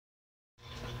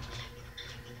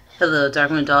Hello,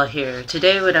 Darkmoon Doll here.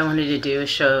 Today what I wanted to do is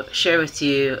share with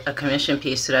you a commission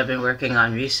piece that I've been working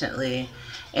on recently,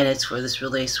 and it's for this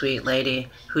really sweet lady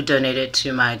who donated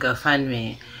to my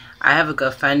GoFundMe. I have a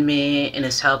GoFundMe and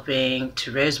it's helping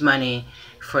to raise money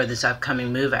for this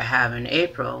upcoming move I have in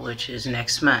April, which is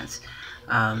next month.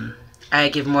 I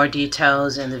give more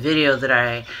details in the video that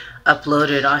I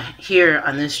uploaded here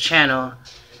on this channel,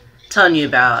 telling you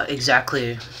about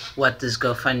exactly what this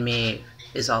GoFundMe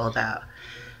is all about.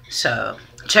 So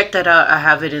check that out. I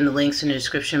have it in the links in the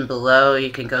description below. You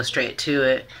can go straight to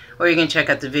it, or you can check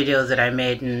out the video that I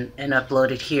made and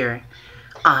uploaded here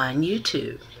on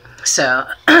YouTube. So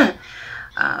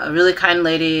a really kind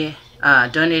lady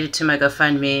donated to my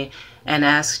GoFundMe and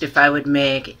asked if I would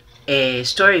make a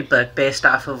storybook based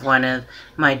off of one of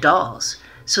my dolls.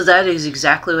 So that is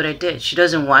exactly what I did. She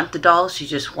doesn't want the doll, she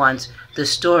just wants the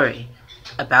story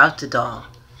about the doll.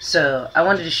 So I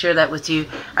wanted to share that with you.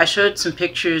 I showed some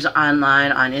pictures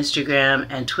online on Instagram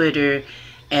and Twitter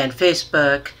and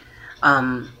Facebook,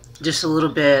 just a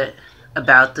little bit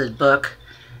about the book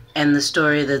and the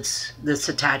story that's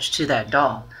attached to that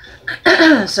doll.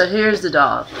 So here's the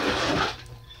doll.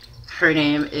 Her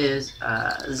name is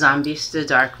Zombista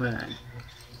Darkmoon,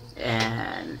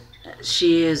 and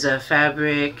she is a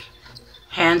fabric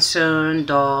hand-sewn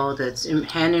doll that's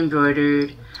hand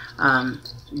embroidered.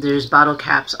 There's bottle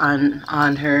caps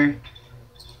on her.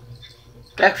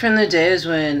 Back from the days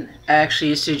when I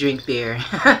actually used to drink beer.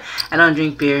 I don't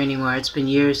drink beer anymore. It's been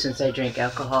years since I drank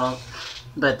alcohol.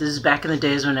 But this is back in the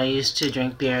days when I used to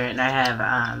drink beer, and I have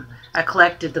I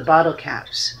collected the bottle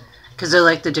caps because they're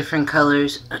like the different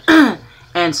colors,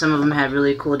 and some of them have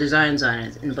really cool designs on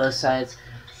it, and both sides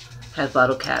have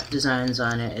bottle cap designs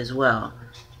on it as well.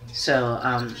 So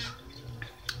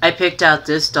I picked out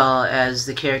this doll as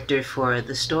the character for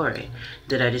the story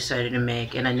that I decided to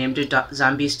make, and I named her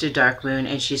Zombista Darkmoon,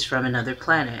 and she's from another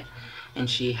planet, and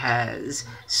she has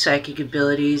psychic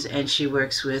abilities, and she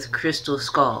works with crystal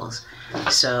skulls.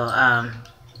 So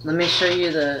let me show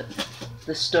you the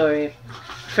story.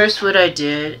 First, what I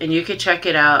did, and you can check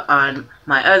it out on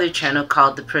my other channel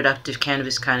called The Productive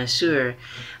Cannabis Connoisseur.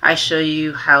 I show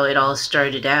you how it all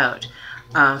started out.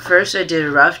 First, I did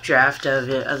a rough draft of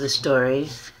the story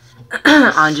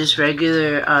on just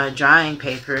regular drawing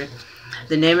paper.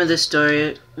 The name of the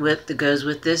story that goes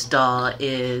with this doll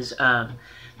is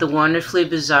The Wonderfully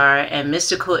Bizarre and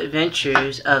Mystical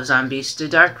Adventures of Zombista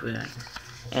Darkmoon.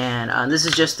 And this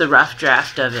is just the rough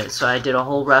draft of it. So I did a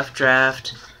whole rough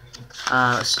draft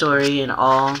story and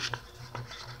all.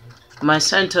 My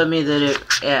son told me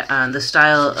that the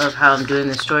style of how I'm doing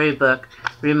the storybook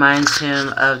reminds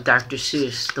him of Dr.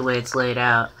 Seuss, the way it's laid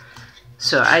out.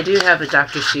 So I do have a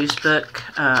Dr. Seuss book.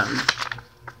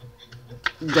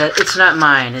 That it's not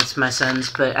mine, it's my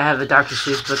son's, but I have a Dr.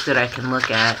 Seuss book that I can look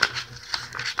at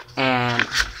and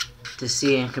to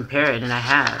see and compare it, and I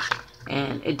have.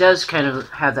 And it does kind of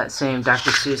have that same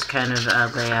Dr. Seuss kind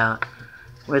of layout,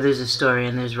 where there's a story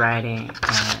and there's writing.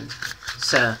 And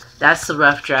so that's the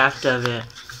rough draft of it.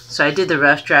 So I did the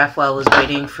rough draft while I was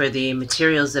waiting for the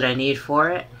materials that I need for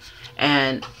it.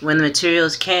 And when the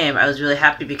materials came, I was really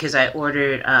happy because I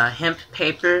ordered hemp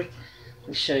paper. Let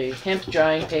me show you. Hemp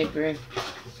drawing paper.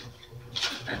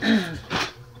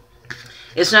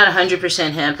 It's not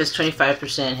 100% hemp. It's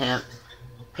 25% hemp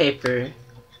paper.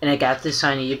 And I got this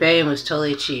on eBay and was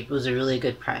totally cheap. It was a really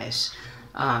good price.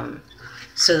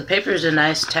 So the paper is a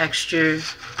nice texture.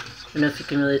 I don't know if you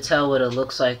can really tell what it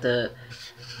looks like. The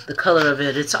color of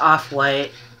it, it's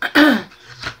off-white.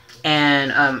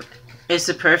 And it's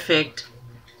the perfect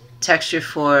texture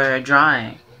for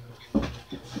drawing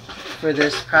for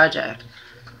this project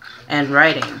and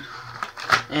writing.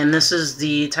 And this is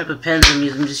the type of pens I'm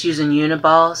using. I'm just using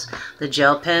Uniballs, the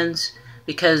gel pens,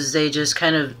 because they just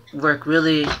kind of work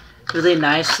really, really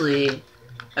nicely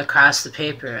across the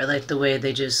paper. I like the way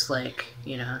they just, like,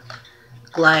 you know,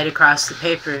 glide across the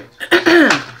paper.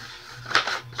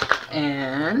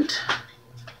 And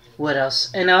what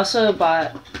else? And I also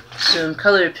bought some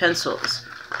colored pencils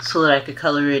so that I could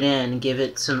color it in and give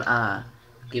it some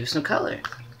color.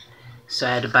 So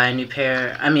I had to buy a new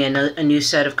pair. I mean, a new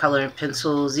set of colored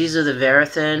pencils. These are the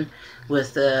Verithin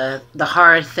with the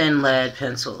hard thin lead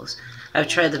pencils. I've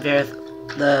tried the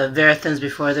Verithins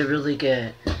before. They're really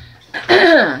good.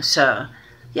 So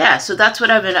yeah, so that's what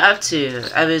I've been up to.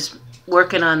 I was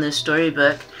working on this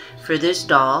storybook for this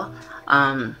doll.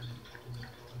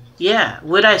 Yeah,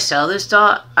 would I sell this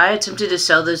doll? I attempted to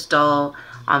sell this doll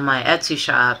on my Etsy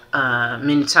shop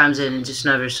many times and it just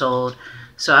never sold.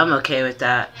 So I'm okay with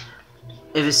that.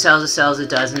 If it sells, it sells. It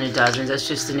doesn't, it doesn't. That's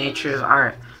just the nature of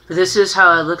art. But this is how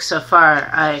I look so far.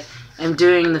 I I'm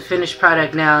doing the finished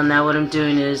product now. Now what I'm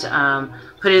doing is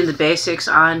putting the basics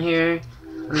on here.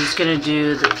 I'm just going to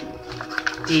do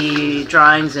the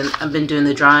drawings, and I've been doing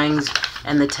the drawings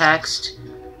and the text.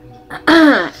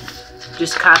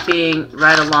 Just copying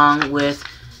right along with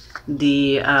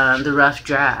the rough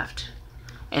draft.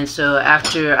 And so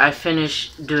after I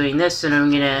finish doing this, then I'm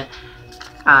going to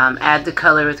add the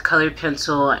color with colored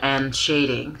pencil and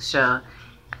shading. So,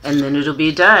 and then it'll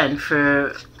be done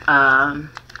for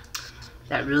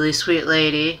that really sweet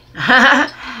lady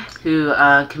who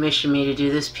commissioned me to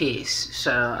do this piece.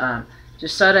 So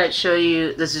just thought I'd show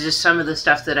you. This is just some of the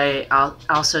stuff that I'll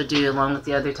also do along with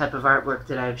the other type of artwork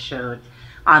that I've showed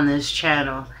on this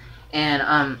channel.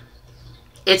 And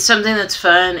it's something that's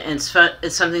fun. It's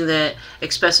something that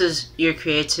expresses your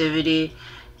creativity.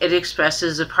 It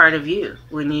expresses a part of you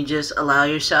when you just allow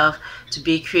yourself to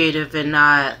be creative and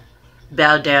not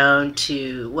bow down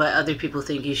to what other people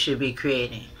think you should be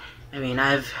creating. I mean,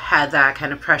 I've had that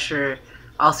kind of pressure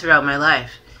all throughout my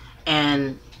life,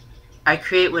 and I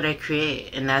create what I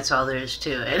create, and that's all there is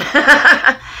to it.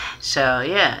 So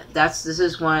yeah, this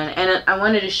is one, and I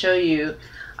wanted to show you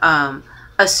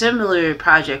a similar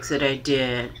project that I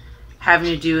did having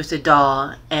to do with a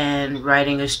doll and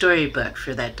writing a storybook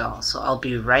for that doll. So I'll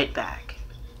be right back.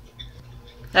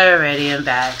 Alrighty, I'm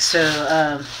back. So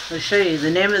I'll show you. The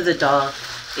name of the doll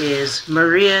is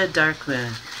Maria Dark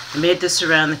Moon. I made this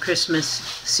around the Christmas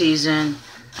season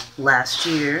last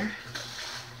year.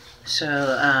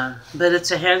 So, but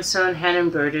it's a hand-sewn,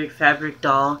 hand-embroidered fabric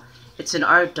doll. It's an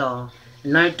art doll.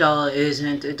 An art doll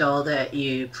isn't a doll that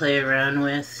you play around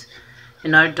with.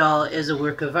 An art doll is a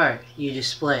work of art you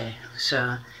display.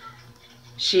 So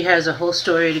she has a whole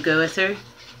story to go with her.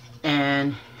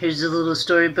 And here's a little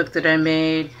storybook that I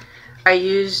made. I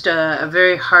used a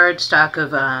very hard stock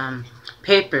of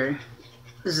paper.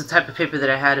 This is the type of paper that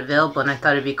I had available, and I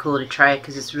thought it'd be cool to try it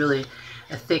because it's really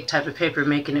a thick type of paper,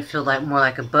 making it feel like more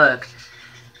like a book.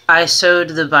 I sewed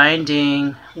the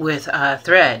binding with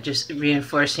thread, just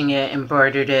reinforcing it,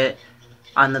 embroidered it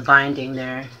on the binding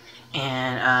there,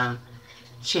 and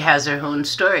she has her own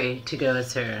story to go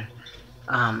with her.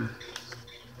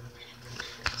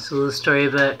 It's a little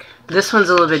storybook. This one's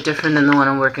a little bit different than the one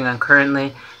I'm working on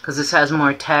currently because this has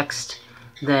more text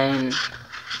than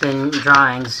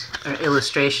drawings or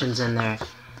illustrations in there.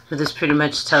 But this pretty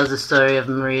much tells the story of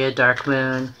Maria Dark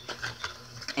Moon.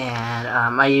 And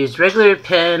I used regular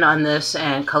pen on this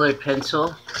and colored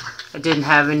pencil. I didn't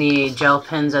have any gel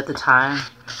pens at the time,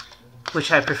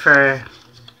 which I prefer.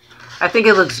 I think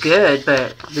it looks good,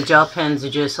 but the gel pens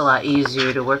are just a lot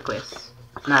easier to work with,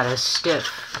 not as stiff.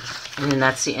 And then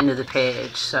that's the end of the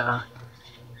page. So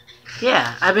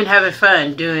yeah, I've been having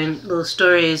fun doing little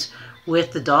stories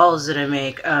with the dolls that I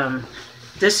make.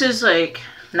 This is like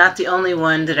not the only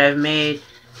one that I've made,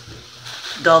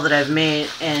 doll that I've made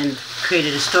and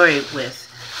created a story with.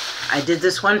 I did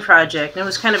this one project, and it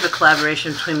was kind of a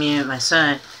collaboration between me and my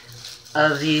son,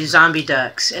 of the zombie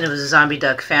ducks, and it was a zombie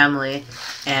duck family,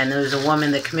 and there was a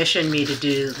woman that commissioned me to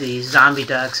do the zombie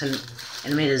ducks and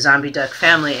made a zombie duck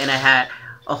family, and I had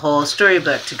a whole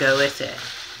storybook to go with it.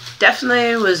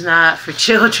 Definitely was not for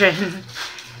children.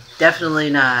 Definitely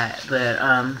not, but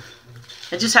I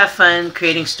just have fun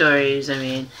creating stories. I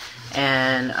mean,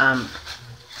 and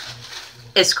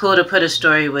it's cool to put a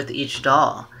story with each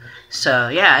doll. So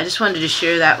yeah, I just wanted to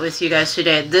share that with you guys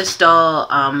today. This doll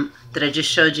that I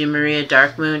just showed you, Maria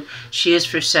Dark Moon, she is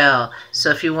for sale. So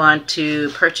if you want to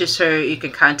purchase her, you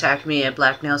can contact me at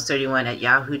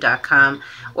blacknails31@yahoo.com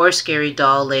or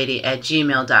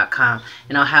scarydolllady@gmail.com,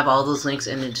 and I'll have all those links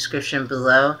in the description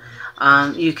below.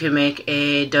 You can make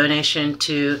a donation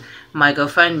to my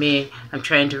GoFundMe. I'm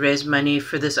trying to raise money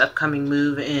for this upcoming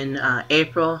move in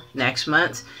April next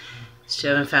month.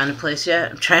 Still haven't found a place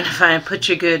yet. I'm trying to put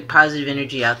your good positive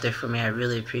energy out there for me. I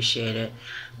really appreciate it.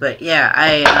 But yeah,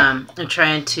 I'm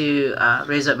trying to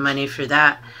raise up money for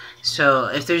that. So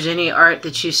if there's any art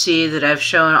that you see that I've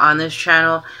shown on this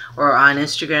channel or on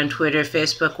Instagram, Twitter,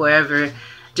 Facebook, wherever,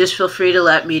 just feel free to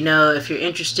let me know if you're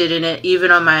interested in it.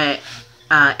 Even on my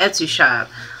Etsy shop,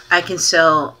 I can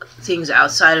sell things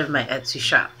outside of my Etsy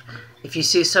shop. If you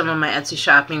see some on my Etsy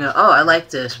shop and you go, oh, I like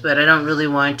this, but I don't really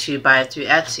want to buy it through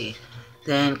Etsy,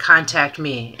 then contact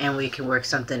me and we can work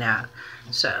something out.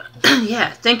 So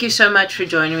yeah, thank you so much for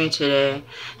joining me today.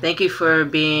 Thank you for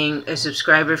being a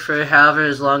subscriber for however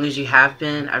as long as you have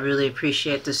been. I really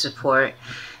appreciate the support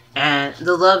and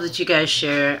the love that you guys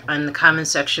share in the comment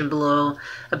section below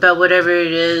about whatever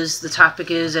it is the topic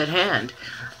is at hand.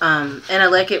 And I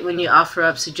like it when you offer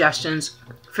up suggestions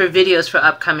for videos for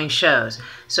upcoming shows.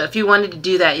 So if you wanted to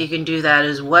do that, you can do that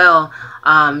as well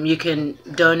You can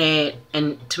donate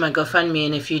to my GoFundMe,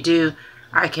 and if you do,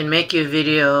 I can make you a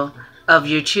video of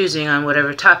your choosing on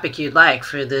whatever topic you'd like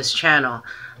for this channel.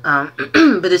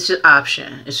 But it's an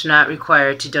option. It's not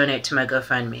required to donate to my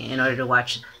GoFundMe in order to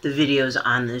watch the videos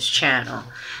on this channel.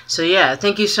 So yeah,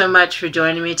 thank you so much for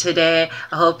joining me today.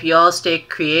 I hope you all stay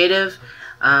creative.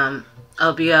 I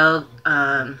hope you all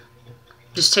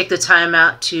just take the time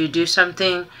out to do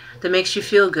something that makes you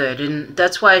feel good. And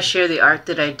that's why I share the art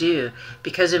that I do,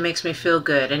 because it makes me feel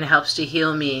good and it helps to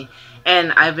heal me.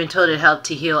 And I've been told it helped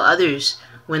to heal others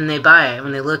when they buy it,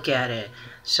 when they look at it.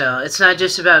 So it's not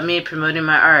just about me promoting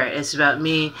my art. It's about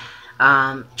me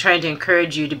trying to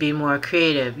encourage you to be more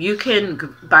creative. You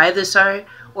can buy this art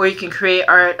or you can create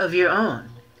art of your own.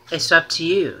 It's up to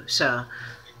you. So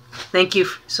thank you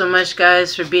so much,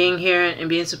 guys, for being here and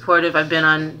being supportive. I've been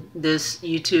on this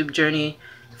YouTube journey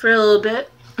for a little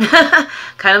bit.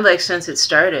 Kind of like since it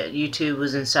started. YouTube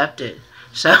was incepted.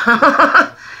 So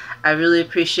I really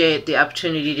appreciate the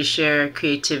opportunity to share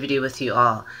creativity with you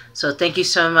all. So thank you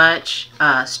so much.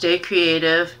 Stay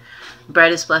creative.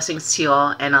 Brightest blessings to you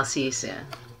all, and I'll see you soon.